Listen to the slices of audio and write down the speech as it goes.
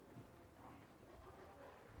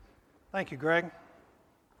Thank you, Greg.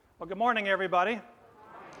 Well, good morning, everybody. I'm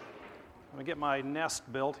going to get my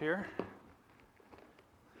nest built here.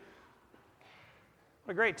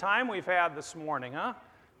 What a great time we've had this morning, huh?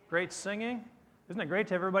 Great singing. Isn't it great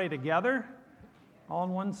to have everybody together, all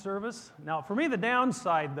in one service? Now, for me, the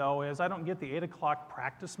downside, though, is I don't get the 8 o'clock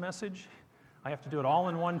practice message. I have to do it all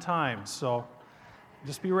in one time, so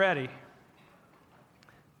just be ready.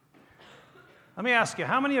 Let me ask you,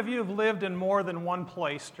 how many of you have lived in more than one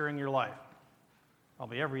place during your life?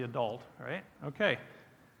 Probably every adult, right? Okay.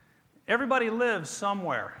 Everybody lives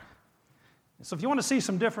somewhere. So if you want to see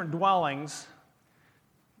some different dwellings,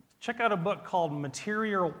 check out a book called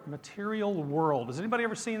Material World. Has anybody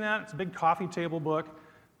ever seen that? It's a big coffee table book.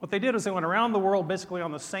 What they did is they went around the world basically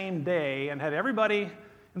on the same day and had everybody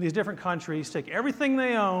in these different countries take everything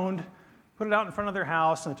they owned, put it out in front of their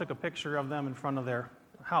house, and they took a picture of them in front of their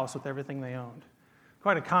house with everything they owned.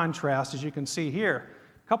 Quite a contrast, as you can see here.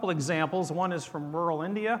 A couple examples. One is from rural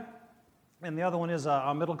India, and the other one is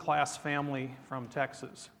a middle-class family from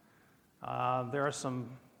Texas. There are some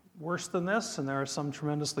worse than this, and there are some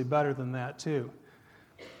tremendously better than that, too.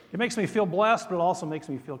 It makes me feel blessed, but it also makes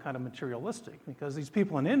me feel kind of materialistic, because these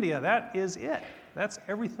people in India, that is it. That's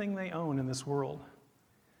everything they own in this world.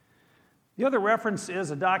 The other reference is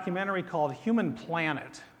a documentary called Human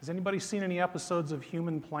Planet. Has anybody seen any episodes of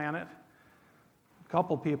Human Planet? A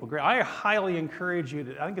couple people. Great. I highly encourage you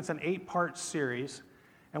to. I think it's an 8-part series.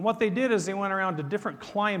 And what they did is they went around to different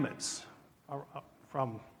climates,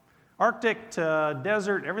 from Arctic to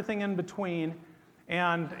desert, everything in between,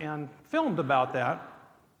 and filmed about that.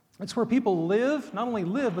 It's where people live, not only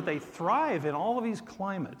live, but they thrive in all of these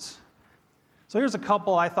climates. So here's a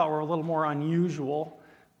couple I thought were a little more unusual.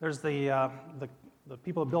 There's the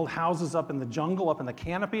people that build houses up in the jungle, up in the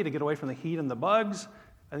canopy to get away from the heat and the bugs.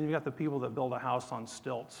 And then you've got the people that build a house on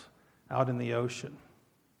stilts out in the ocean.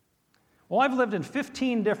 Well, I've lived in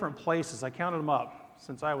 15 different places. I counted them up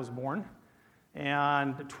since I was born.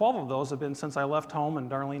 And 12 of those have been since I left home and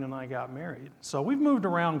Darlene and I got married. So we've moved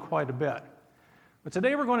around quite a bit. But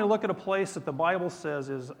today we're going to look at a place that the Bible says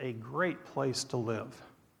is a great place to live.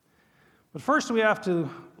 But first we have to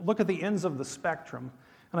look at the ends of the spectrum.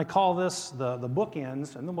 And I call this the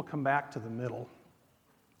bookends, and then we'll come back to the middle.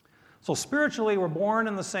 So spiritually, we're born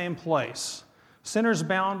in the same place. Sinners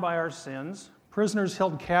bound by our sins, prisoners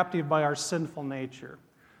held captive by our sinful nature.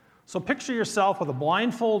 So picture yourself with a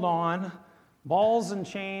blindfold on, balls and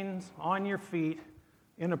chains on your feet,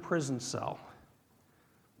 in a prison cell.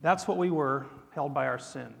 That's what we were, held by our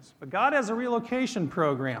sins. But God has a relocation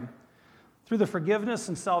program. Through the forgiveness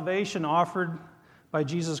and salvation offered by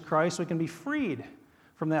Jesus Christ, we can be freed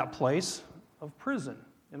from that place of prison.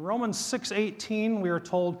 In Romans 6:18, we are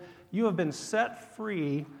told, you have been set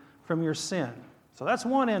free from your sin. So that's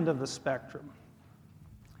one end of the spectrum.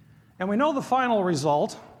 And we know the final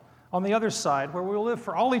result on the other side, where we will live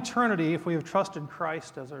for all eternity if we have trusted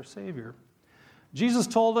Christ as our Savior. Jesus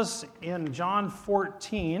told us in John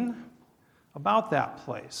 14 about that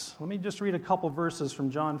place. Let me just read a couple verses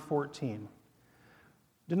from John 14.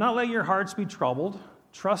 Do not let your hearts be troubled.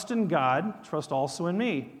 Trust in God, trust also in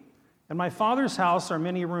me. In my Father's house are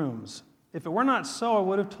many rooms. If it were not so, I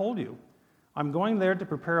would have told you. I'm going there to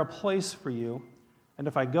prepare a place for you. And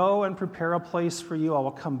if I go and prepare a place for you, I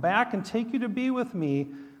will come back and take you to be with me,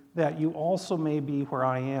 that you also may be where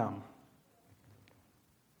I am.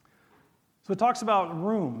 So it talks about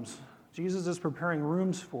rooms. Jesus is preparing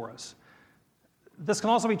rooms for us. This can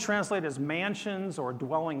also be translated as mansions or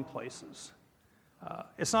dwelling places.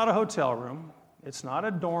 It's not a hotel room. It's not a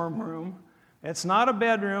dorm room. It's not a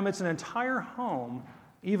bedroom. It's an entire home,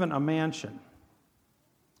 even a mansion.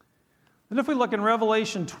 Then if we look in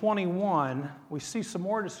Revelation 21, we see some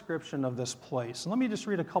more description of this place. And let me just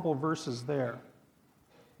read a couple of verses there.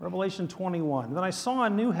 Revelation 21. Then I saw a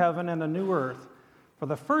new heaven and a new earth, for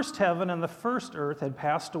the first heaven and the first earth had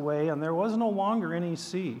passed away, and there was no longer any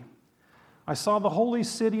sea. I saw the holy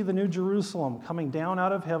city, the new Jerusalem, coming down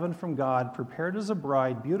out of heaven from God, prepared as a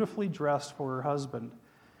bride, beautifully dressed for her husband.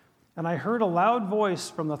 And I heard a loud voice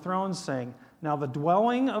from the throne saying, now the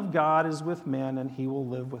dwelling of God is with men, and he will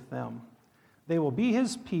live with them. They will be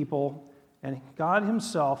his people, and God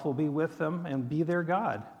himself will be with them and be their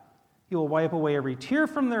God. He will wipe away every tear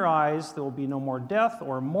from their eyes. There will be no more death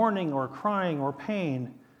or mourning or crying or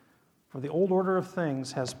pain, for the old order of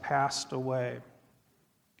things has passed away.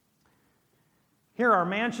 Here, our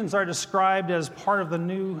mansions are described as part of the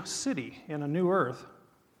new city in a new earth.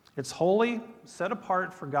 It's holy, set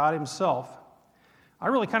apart for God himself. I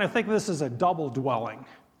really kind of think of this as a double dwelling.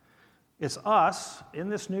 It's us in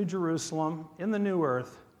this new Jerusalem, in the new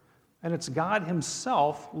earth, and it's God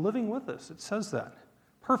himself living with us. It says that.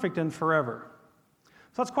 perfect and forever.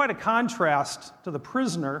 So that's quite a contrast to the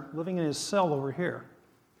prisoner living in his cell over here.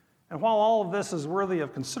 And while all of this is worthy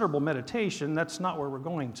of considerable meditation, that's not where we're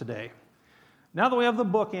going today. Now that we have the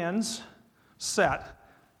bookends set,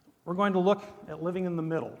 we're going to look at living in the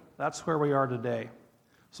middle. That's where we are today.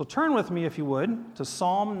 So turn with me, if you would, to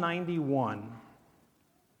Psalm 91.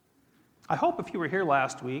 I hope if you were here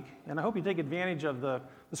last week, and I hope you take advantage of the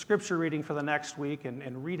scripture reading for the next week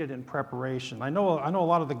and read it in preparation. I know a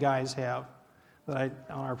lot of the guys have on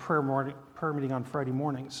our prayer meeting on Friday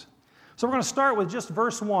mornings. So we're going to start with just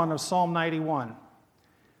verse 1 of Psalm 91.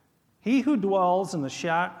 He who dwells in the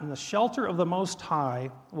shelter of the Most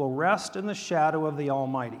High will rest in the shadow of the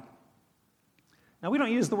Almighty. Now, we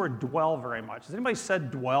don't use the word dwell very much. Has anybody said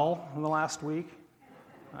dwell in the last week?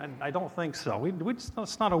 I don't think so.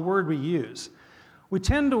 It's not a word we use. We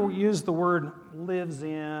tend to use the word lives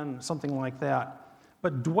in, something like that.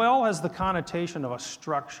 But dwell has the connotation of a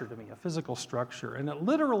structure to me, a physical structure. And it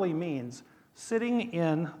literally means sitting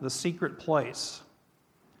in the secret place.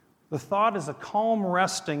 The thought is a calm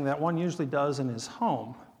resting that one usually does in his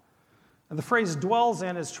home. And the phrase dwells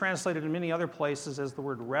in is translated in many other places as the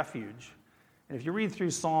word refuge. And if you read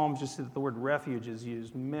through Psalms, you see that the word refuge is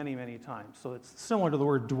used many, many times. So it's similar to the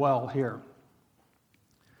word dwell here.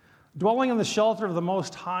 Dwelling in the shelter of the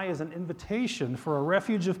Most High is an invitation for a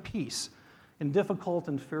refuge of peace in difficult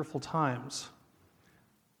and fearful times.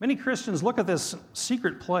 Many Christians look at this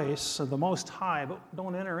secret place of the Most High, but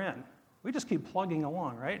don't enter in. We just keep plugging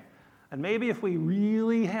along, right? And maybe if we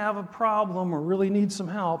really have a problem or really need some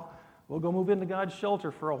help, we'll go move into God's shelter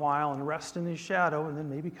for a while and rest in His shadow and then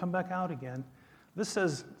maybe come back out again. This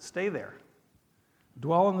says, stay there.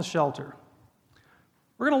 Dwell in the shelter.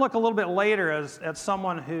 We're going to look a little bit later at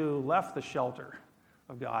someone who left the shelter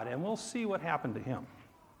of God, and we'll see what happened to him.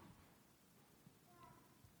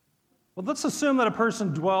 Well, let's assume that a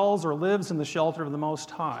person dwells or lives in the shelter of the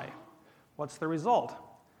Most High. What's the result?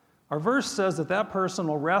 Our verse says that that person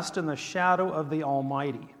will rest in the shadow of the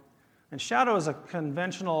Almighty. And shadow is a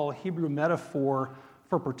conventional Hebrew metaphor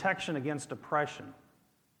for protection against oppression.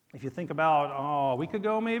 If you think about, a week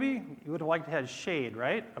ago maybe, you would have liked to have shade,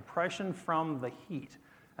 right? Oppression from the heat.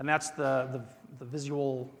 And that's the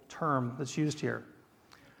visual term that's used here.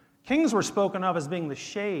 Kings were spoken of as being the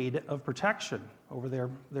shade of protection over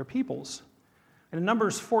their peoples. And in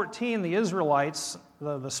Numbers 14, the Israelites,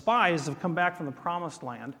 the spies, have come back from the Promised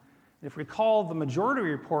Land. And if you recall, the majority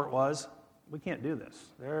report was, we can't do this.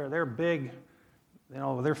 They're big,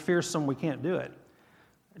 they're fearsome, we can't do it.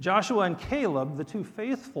 Joshua and Caleb, the two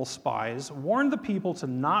faithful spies, warned the people to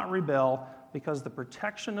not rebel because the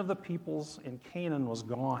protection of the peoples in Canaan was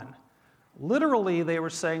gone. Literally, they were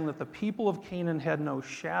saying that the people of Canaan had no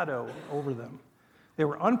shadow over them. They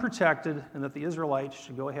were unprotected, and that the Israelites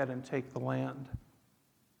should go ahead and take the land.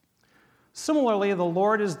 Similarly, the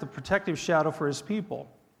Lord is the protective shadow for His people.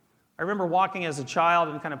 I remember walking as a child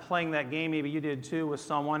and kind of playing that game, maybe you did too, with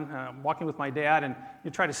someone, walking with my dad, and you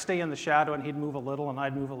try to stay in the shadow, and he'd move a little, and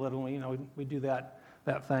I'd move a little, and we'd do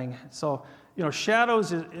that thing. So,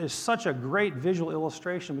 shadows is such a great visual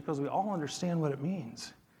illustration because we all understand what it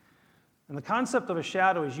means. And the concept of a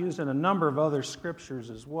shadow is used in a number of other scriptures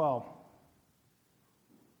as well.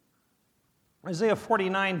 Isaiah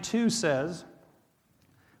 49:2 says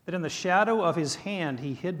that in the shadow of His hand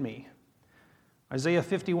He hid me. Isaiah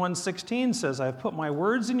 51:16 says, I have put my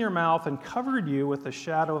words in your mouth and covered you with the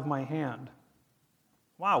shadow of my hand.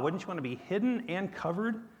 Wow, wouldn't you want to be hidden and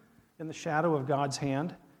covered in the shadow of God's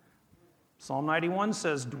hand? Psalm 91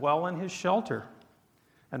 says, dwell in His shelter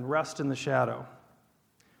and rest in the shadow.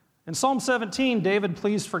 In Psalm 17, David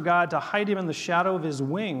pleads for God to hide him in the shadow of His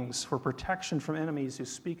wings for protection from enemies who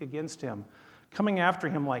speak against him, coming after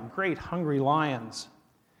him like great hungry lions.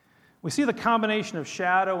 We see the combination of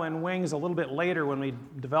shadow and wings a little bit later when we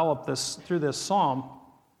develop this through this psalm.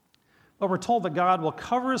 But we're told that God will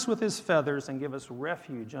cover us with His feathers and give us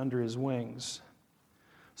refuge under His wings.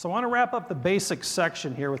 So I want to wrap up the basic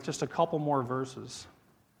section here with just a couple more verses.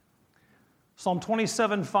 Psalm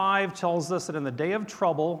 27:5 tells us that in the day of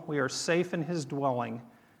trouble we are safe in His dwelling,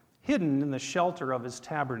 hidden in the shelter of His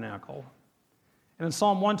tabernacle. And in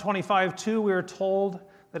Psalm 125:2 we are told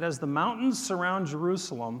that as the mountains surround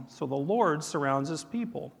Jerusalem, so the Lord surrounds His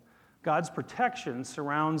people. God's protection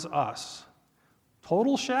surrounds us.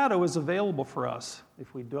 Total shadow is available for us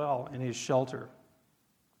if we dwell in His shelter.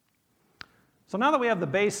 So now that we have the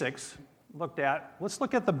basics looked at, let's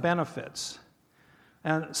look at the benefits.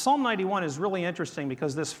 And Psalm 91 is really interesting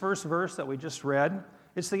because this first verse that we just read,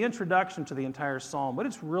 it's the introduction to the entire psalm, but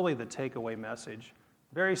it's really the takeaway message.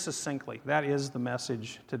 Very succinctly, that is the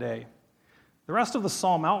message today. The rest of the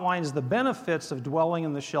psalm outlines the benefits of dwelling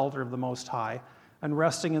in the shelter of the Most High and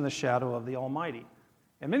resting in the shadow of the Almighty.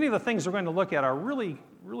 And many of the things we're going to look at are really,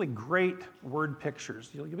 really great word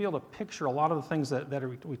pictures. You'll be able to picture a lot of the things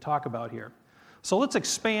that we talk about here. So let's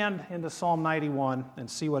expand into Psalm 91 and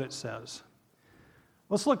see what it says.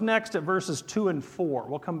 Let's look next at verses 2 and 4.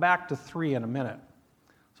 We'll come back to 3 in a minute.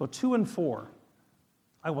 So 2 and 4.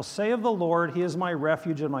 I will say of the Lord, He is my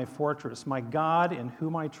refuge and my fortress, my God in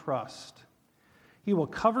whom I trust. He will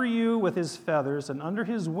cover you with His feathers, and under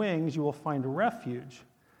His wings you will find refuge.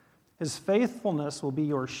 His faithfulness will be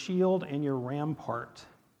your shield and your rampart.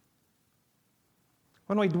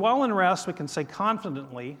 When we dwell in rest, we can say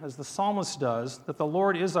confidently, as the psalmist does, that the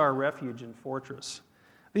Lord is our refuge and fortress.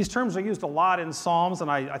 These terms are used a lot in Psalms, and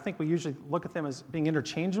I think we usually look at them as being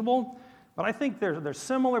interchangeable, but I think they're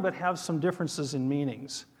similar but have some differences in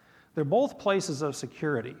meanings. They're both places of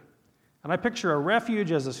security. And I picture a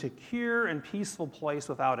refuge as a secure and peaceful place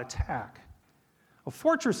without attack. A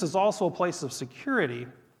fortress is also a place of security,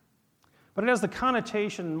 but it has the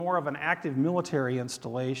connotation more of an active military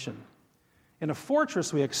installation. In a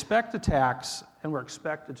fortress, we expect attacks, and we're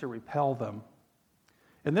expected to repel them.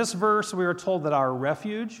 In this verse, we are told that our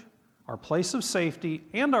refuge, our place of safety,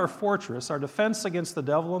 and our fortress, our defense against the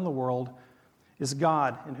devil and the world, is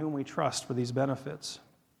God in whom we trust for these benefits.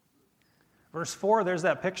 Verse 4, there's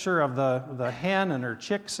that picture of the hen and her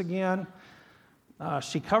chicks again.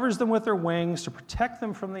 She covers them with her wings to protect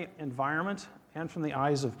them from the environment and from the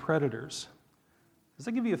eyes of predators. Does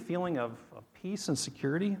that give you a feeling of peace and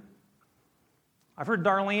security? I've heard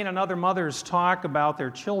Darlene and other mothers talk about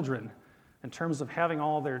their children in terms of having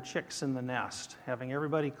all their chicks in the nest, having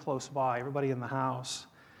everybody close by, everybody in the house.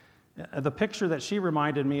 The picture that she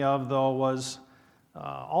reminded me of, though, was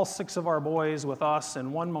all 6 of our boys with us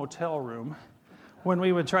in one motel room when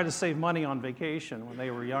we would try to save money on vacation when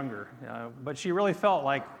they were younger. But she really felt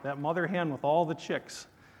like that mother hen with all the chicks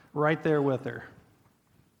right there with her.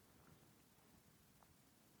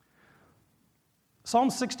 Psalm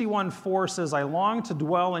 61:4 says, I long to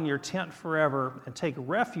dwell in your tent forever and take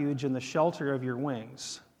refuge in the shelter of your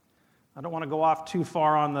wings. I don't want to go off too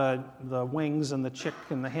far on the wings and the chick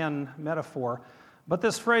and the hen metaphor, but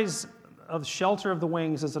this phrase of shelter of the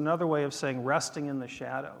wings is another way of saying resting in the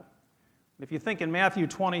shadow. If you think in Matthew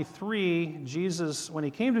 23, Jesus, when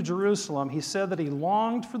He came to Jerusalem, He said that He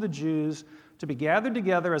longed for the Jews to be gathered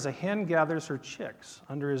together as a hen gathers her chicks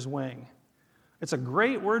under His wing. It's a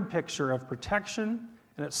great word picture of protection,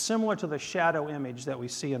 and it's similar to the shadow image that we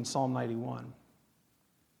see in Psalm 91.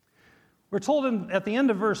 We're told at the end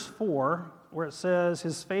of verse 4, where it says,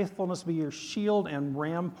 His faithfulness be your shield and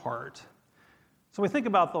rampart. So we think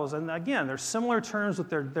about those, and again, they're similar terms, but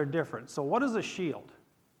they're different. So what is a shield?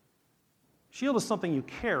 Shield is something you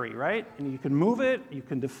carry, right? And you can move it, you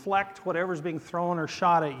can deflect whatever's being thrown or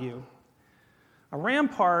shot at you. A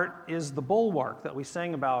rampart is the bulwark that we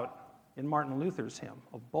sang about in Martin Luther's hymn,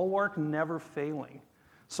 a bulwark never failing.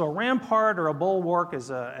 So a rampart or a bulwark is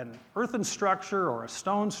an earthen structure or a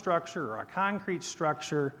stone structure or a concrete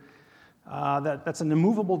structure that's an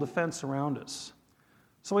immovable defense around us.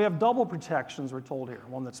 So we have double protections, we're told here,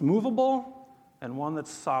 one that's movable and one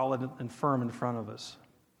that's solid and firm in front of us.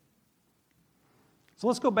 So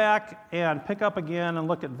let's go back and pick up again and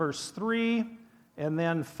look at verse 3 and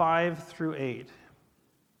then 5 through 8.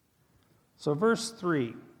 So verse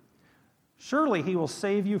 3. Surely He will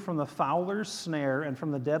save you from the fowler's snare and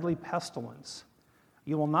from the deadly pestilence.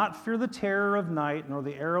 You will not fear the terror of night, nor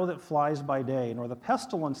the arrow that flies by day, nor the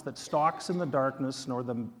pestilence that stalks in the darkness, nor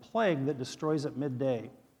the plague that destroys at midday.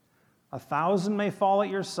 1,000 may fall at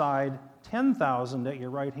your side, 10,000 at your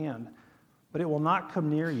right hand, but it will not come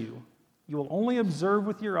near you. You will only observe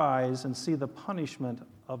with your eyes and see the punishment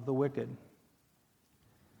of the wicked.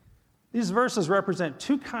 These verses represent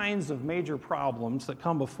 2 kinds of major problems that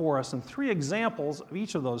come before us and 3 examples of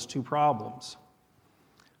each of those 2 problems.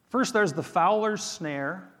 First, there's the fowler's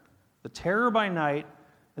snare, the terror by night,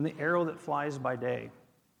 and the arrow that flies by day.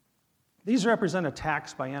 These represent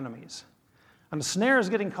attacks by enemies. And a snare is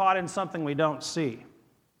getting caught in something we don't see.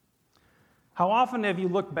 How often have you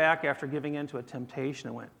looked back after giving in to a temptation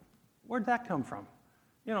and went, where'd that come from?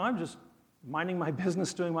 I'm just minding my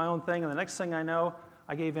business, doing my own thing, and the next thing I know,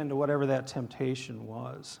 I gave in to whatever that temptation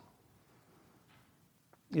was.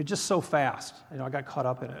 It's just so fast. I got caught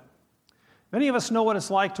up in it. Many of us know what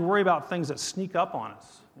it's like to worry about things that sneak up on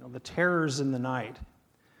us, the terrors in the night.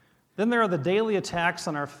 Then there are the daily attacks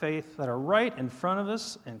on our faith that are right in front of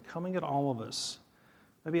us and coming at all of us.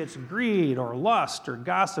 Maybe it's greed or lust or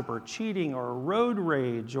gossip or cheating or road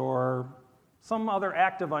rage or some other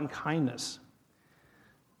act of unkindness.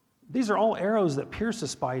 These are all arrows that pierce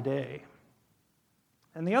us by day.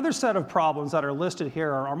 And the other set of problems that are listed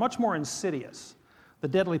here are much more insidious. The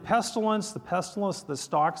deadly pestilence, the pestilence that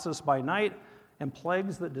stalks us by night, and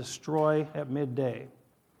plagues that destroy at midday.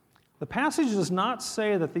 The passage does not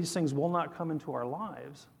say that these things will not come into our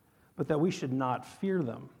lives, but that we should not fear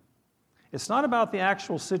them. It's not about the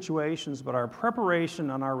actual situations, but our preparation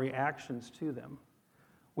and our reactions to them.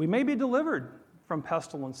 We may be delivered from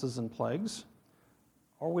pestilences and plagues,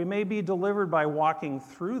 or we may be delivered by walking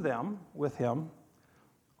through them with Him,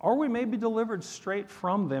 or we may be delivered straight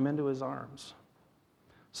from them into His arms.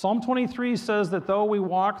 Psalm 23 says that though we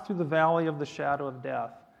walk through the valley of the shadow of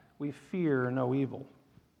death, we fear no evil.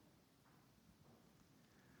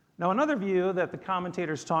 Now, another view that the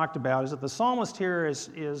commentators talked about is that the psalmist here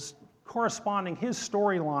is corresponding his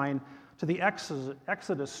storyline to the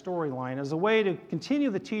Exodus storyline as a way to continue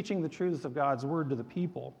the teaching the truths of God's word to the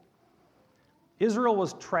people. Israel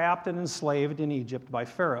was trapped and enslaved in Egypt by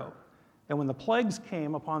Pharaoh. And when the plagues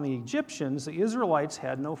came upon the Egyptians, the Israelites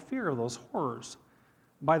had no fear of those horrors.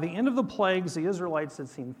 By the end of the plagues, the Israelites had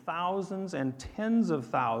seen thousands and tens of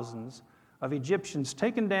thousands of Egyptians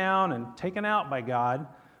taken down and taken out by God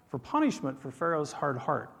for punishment for Pharaoh's hard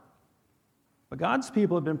heart. But God's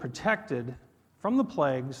people had been protected from the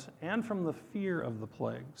plagues and from the fear of the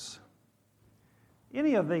plagues.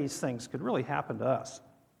 Any of these things could really happen to us.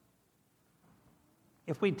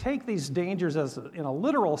 If we take these dangers in a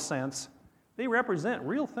literal sense, they represent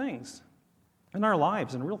real things in our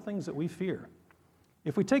lives and real things that we fear.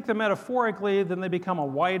 If we take them metaphorically, then they become a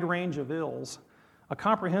wide range of ills, a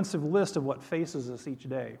comprehensive list of what faces us each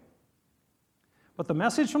day. But the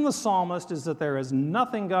message from the psalmist is that there is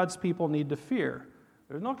nothing God's people need to fear.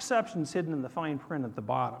 There's no exceptions hidden in the fine print at the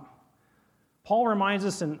bottom. Paul reminds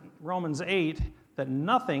us in Romans 8 that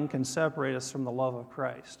nothing can separate us from the love of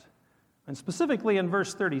Christ. And specifically in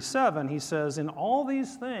verse 37, he says, "In all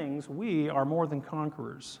these things we are more than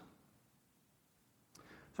conquerors."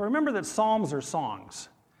 So remember that psalms are songs.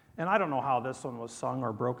 And I don't know how this one was sung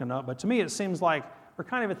or broken up, but to me it seems like we're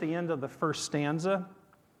kind of at the end of the first stanza.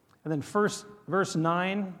 And then verse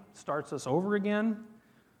 9 starts us over again.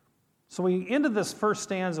 So we ended this first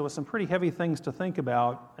stanza with some pretty heavy things to think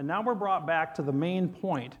about, and now we're brought back to the main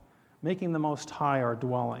point, making the Most High our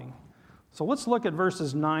dwelling. So let's look at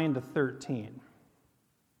verses 9 to 13.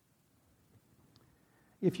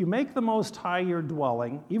 "If you make the Most High your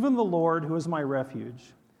dwelling, even the Lord who is my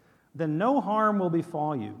refuge, then no harm will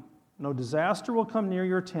befall you, no disaster will come near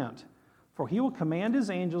your tent. For he will command his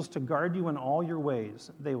angels to guard you in all your ways.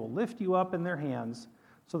 They will lift you up in their hands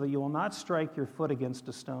so that you will not strike your foot against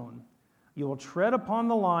a stone. You will tread upon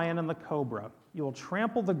the lion and the cobra. You will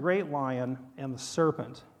trample the great lion and the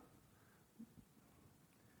serpent."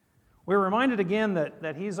 We're reminded again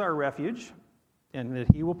that he's our refuge and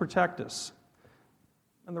that he will protect us.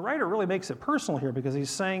 And the writer really makes it personal here because he's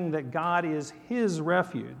saying that God is his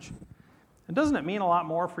refuge. And doesn't it mean a lot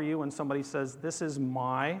more for you when somebody says, "This is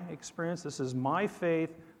my experience, this is my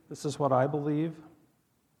faith, this is what I believe"?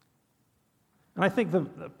 And I think the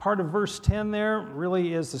part of verse 10 there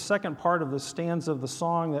really is the second part of the stanza of the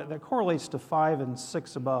song that correlates to 5 and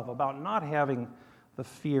 6 above, about not having the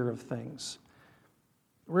fear of things.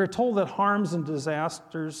 We're told that harms and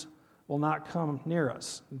disasters will not come near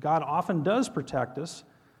us. God often does protect us.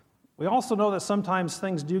 We also know that sometimes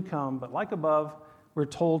things do come, but like above, we're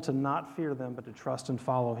told to not fear them, but to trust and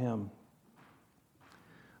follow him.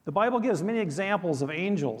 The Bible gives many examples of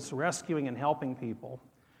angels rescuing and helping people.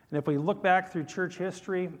 And if we look back through church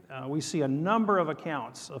history, we see a number of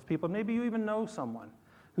accounts of people, maybe you even know someone,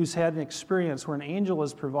 who's had an experience where an angel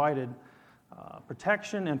has provided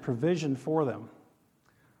protection and provision for them.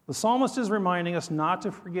 The psalmist is reminding us not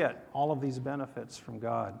to forget all of these benefits from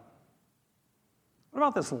God. What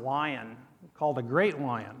about this lion called a great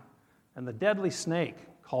lion, and the deadly snake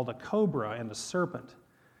called a cobra and a serpent?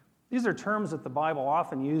 These are terms that the Bible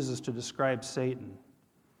often uses to describe Satan.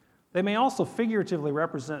 They may also figuratively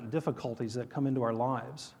represent difficulties that come into our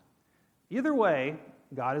lives. Either way,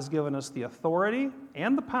 God has given us the authority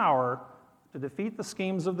and the power to defeat the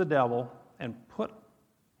schemes of the devil and put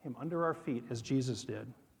him under our feet as Jesus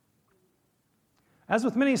did. As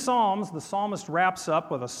with many psalms, the psalmist wraps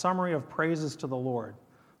up with a summary of praises to the Lord.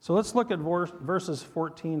 So let's look at verses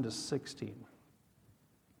 14 to 16.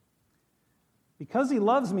 "Because he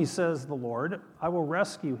loves me, says the Lord, I will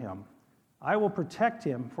rescue him. I will protect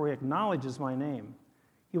him, for he acknowledges my name.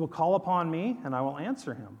 He will call upon me, and I will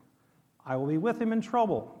answer him. I will be with him in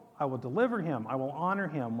trouble. I will deliver him. I will honor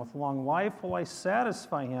him. With long life will I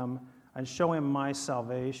satisfy him and show him my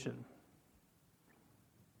salvation."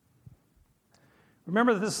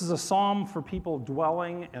 Remember that this is a psalm for people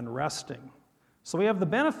dwelling and resting. So we have the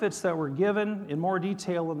benefits that were given in more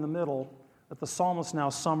detail in the middle that the psalmist now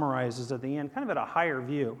summarizes at the end, kind of at a higher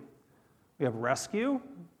view. We have rescue,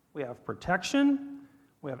 we have protection,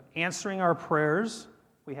 we have answering our prayers,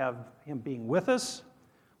 we have him being with us,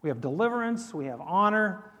 we have deliverance, we have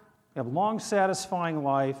honor, we have long, satisfying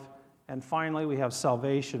life, and finally we have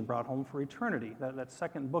salvation brought home for eternity, that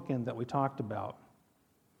second bookend that we talked about.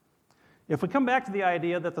 If we come back to the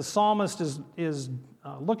idea that the psalmist is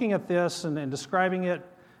looking at this and describing it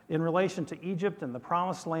in relation to Egypt and the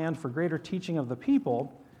promised land for greater teaching of the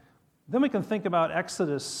people, then we can think about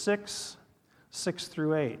Exodus 6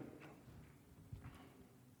 through 8,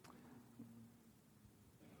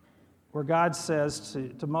 where God says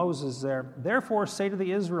to Moses there, "Therefore say to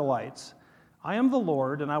the Israelites, I am the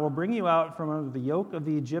Lord, and I will bring you out from under the yoke of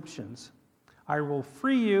the Egyptians. I will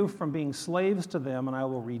free you from being slaves to them, and I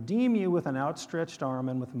will redeem you with an outstretched arm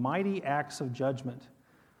and with mighty acts of judgment.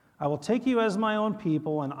 I will take you as my own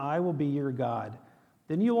people, and I will be your God.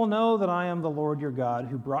 Then you will know that I am the Lord your God,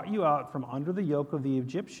 who brought you out from under the yoke of the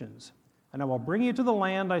Egyptians. And I will bring you to the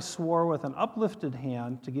land I swore with an uplifted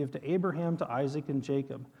hand to give to Abraham, to Isaac, and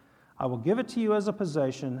Jacob. I will give it to you as a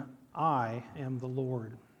possession. I am the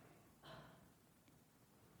Lord."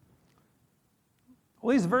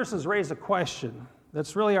 Well, these verses raise a question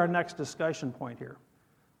that's really our next discussion point here.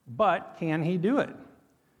 But can he do it?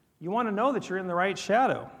 You want to know that you're in the right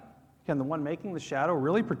shadow. Can the one making the shadow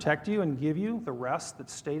really protect you and give you the rest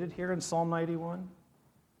that's stated here in Psalm 91?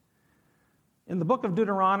 In the book of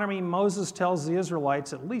Deuteronomy, Moses tells the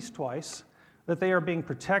Israelites at least twice that they are being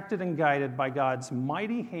protected and guided by God's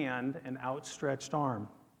mighty hand and outstretched arm.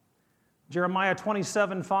 Jeremiah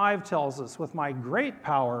 27:5 tells us, "With my great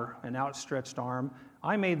power and outstretched arm,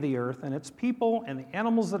 I made the earth and its people and the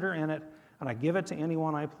animals that are in it, and I give it to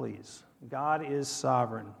anyone I please." God is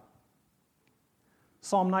sovereign.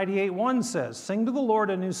 Psalm 98:1 says, "Sing to the Lord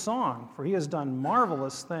a new song, for he has done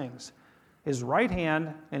marvelous things. His right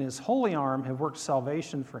hand and his holy arm have worked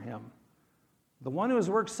salvation for him." The one who has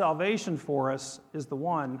worked salvation for us is the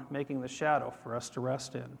one making the shadow for us to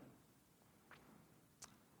rest in.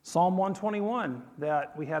 Psalm 121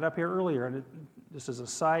 that we had up here earlier, and just as a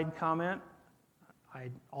side comment,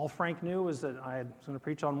 all Frank knew was that I was going to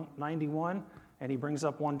preach on 91, and he brings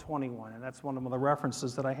up 121, and that's one of the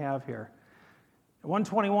references that I have here.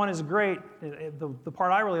 121 is great. The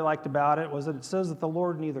part I really liked about it was that it says that the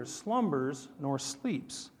Lord neither slumbers nor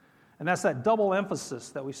sleeps. And that's that double emphasis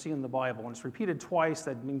that we see in the Bible. When it's repeated twice,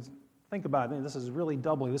 that means, think about it, this is really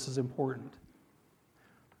doubly, this is important.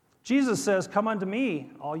 Jesus says, "Come unto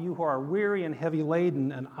me, all you who are weary and heavy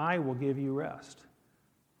laden, and I will give you rest."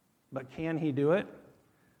 But can he do it?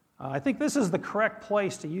 I think this is the correct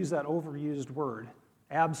place to use that overused word.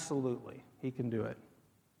 Absolutely, he can do it.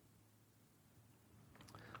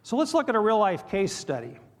 So let's look at a real-life case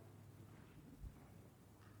study.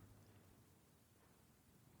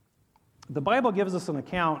 The Bible gives us an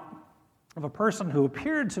account of a person who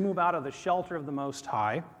appeared to move out of the shelter of the Most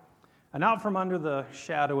High and out from under the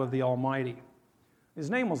shadow of the Almighty. His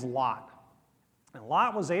name was Lot. And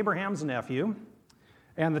Lot was Abraham's nephew,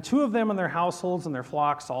 and the two of them and their households and their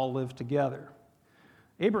flocks all lived together.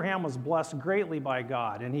 Abraham was blessed greatly by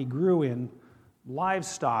God, and he grew in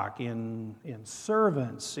livestock, in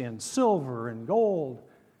servants, in silver and gold.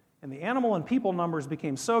 And the animal and people numbers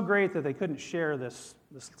became so great that they couldn't share this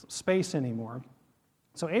space anymore.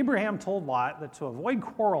 So Abraham told Lot that to avoid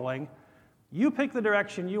quarreling, you pick the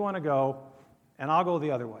direction you want to go, and I'll go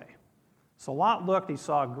the other way. So Lot looked, he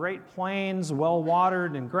saw great plains,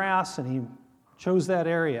 well-watered and grass, and he chose that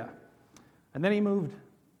area. And then he moved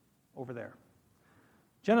over there.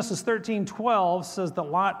 Genesis 13:12 says that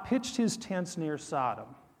Lot pitched his tents near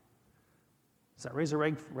Sodom. Does that raise a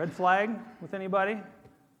red flag with anybody?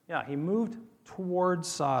 Yeah, he moved toward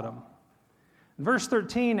Sodom. And verse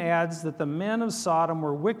 13 adds that the men of Sodom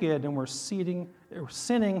were wicked and were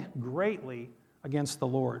sinning greatly against the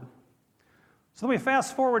Lord. So then we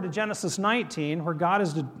fast forward to Genesis 19, where God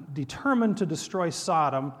is determined to destroy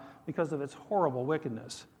Sodom because of its horrible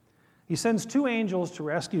wickedness. He sends two angels to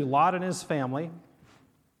rescue Lot and his family.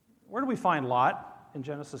 Where do we find Lot in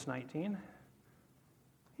Genesis 19?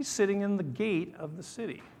 He's sitting in the gate of the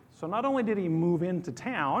city. So not only did he move into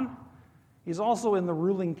town, he's also in the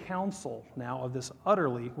ruling council now of this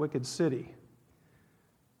utterly wicked city.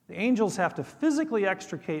 The angels have to physically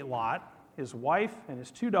extricate Lot, his wife, and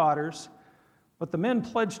his two daughters, but the men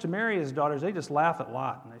pledged to marry his daughters. They just laugh at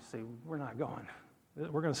Lot, and they say, we're not going.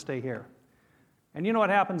 We're going to stay here. And you know what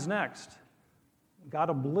happens next? God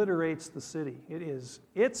obliterates the city.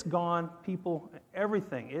 It's gone, people,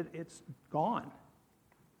 everything. It's gone.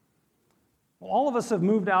 Well, all of us have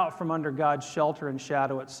moved out from under God's shelter and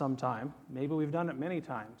shadow at some time. Maybe we've done it many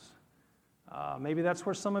times. Maybe that's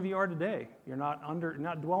where some of you are today. You're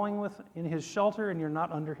not dwelling in His shelter, and you're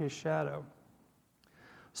not under His shadow.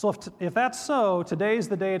 So if that's so, today's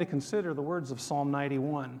the day to consider the words of Psalm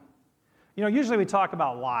 91. Usually we talk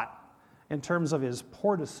about Lot in terms of his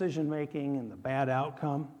poor decision-making and the bad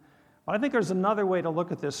outcome. But I think there's another way to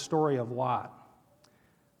look at this story of Lot.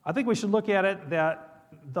 I think we should look at it that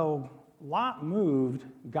though Lot moved,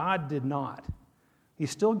 God did not. He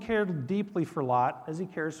still cared deeply for Lot as He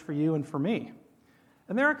cares for you and for me.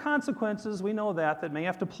 And there are consequences, we know that may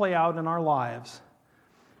have to play out in our lives.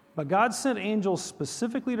 But God sent angels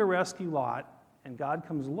specifically to rescue Lot, and God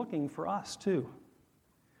comes looking for us too.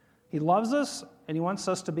 He loves us, and He wants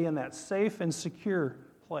us to be in that safe and secure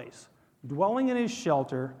place, dwelling in His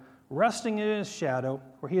shelter, resting in His shadow,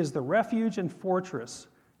 where He is the refuge and fortress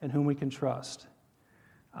in whom we can trust.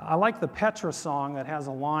 I like the Petra song that has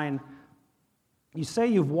a line, "You say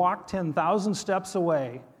you've walked 10,000 steps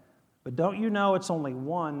away, but don't you know it's only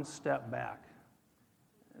one step back?"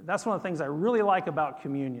 That's one of the things I really like about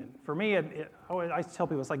communion. For me, I tell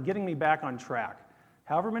people, it's like getting me back on track.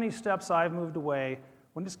 However many steps I've moved away,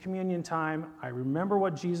 when it's communion time, I remember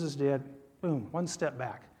what Jesus did, boom, one step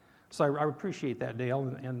back. So I appreciate that, Dale,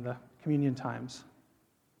 and the communion times.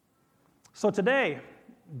 So today,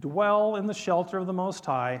 dwell in the shelter of the Most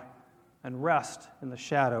High and rest in the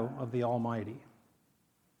shadow of the Almighty.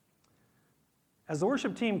 As the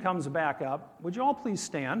worship team comes back up, would you all please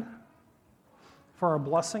stand for our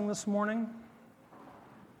blessing this morning?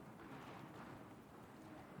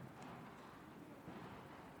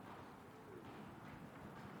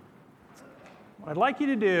 What I'd like you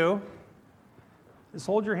to do is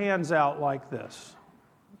hold your hands out like this,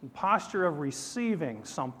 in posture of receiving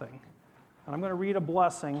something. And I'm going to read a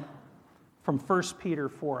blessing from 1 Peter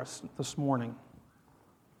for us this morning.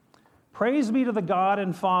 Praise be to the God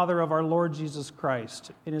and Father of our Lord Jesus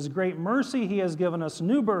Christ. In His great mercy, He has given us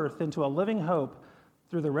new birth into a living hope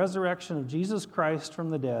through the resurrection of Jesus Christ from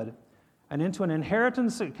the dead, and into an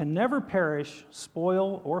inheritance that can never perish,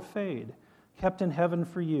 spoil, or fade, kept in heaven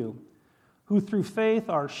for you, who through faith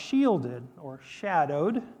are shielded or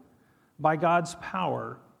shadowed by God's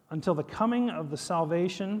power until the coming of the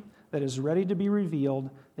salvation that is ready to be revealed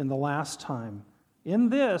in the last time. In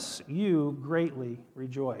this you greatly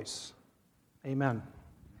rejoice. Amen.